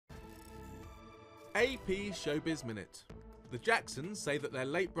AP Showbiz Minute. The Jacksons say that their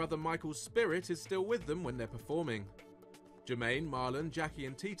late brother Michael's spirit is still with them when they're performing. Jermaine, Marlon, Jackie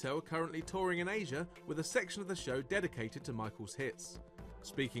and Tito are currently touring in Asia with a section of the show dedicated to Michael's hits.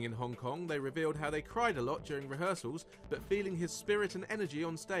 Speaking in Hong Kong, they revealed how they cried a lot during rehearsals, but feeling his spirit and energy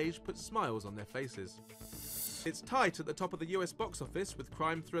on stage put smiles on their faces. It's tight at the top of the US box office, with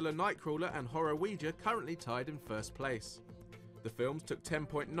crime thriller Nightcrawler and horror Ouija currently tied in first place. The films took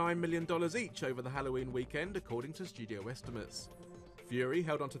 $10.9 million each over the Halloween weekend, according to studio estimates. Fury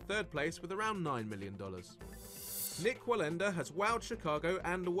held on to third place with around $9 million. Nik Wallenda has wowed Chicago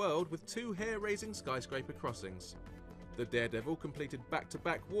and the world with 2 hair-raising skyscraper crossings. The Daredevil completed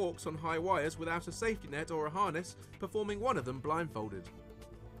back-to-back walks on high wires without a safety net or a harness, performing one of them blindfolded.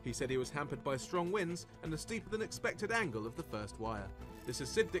 He said he was hampered by strong winds and a steeper than expected angle of the first wire. This is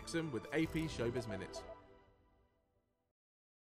Sid Dixon with AP Showbiz Minute.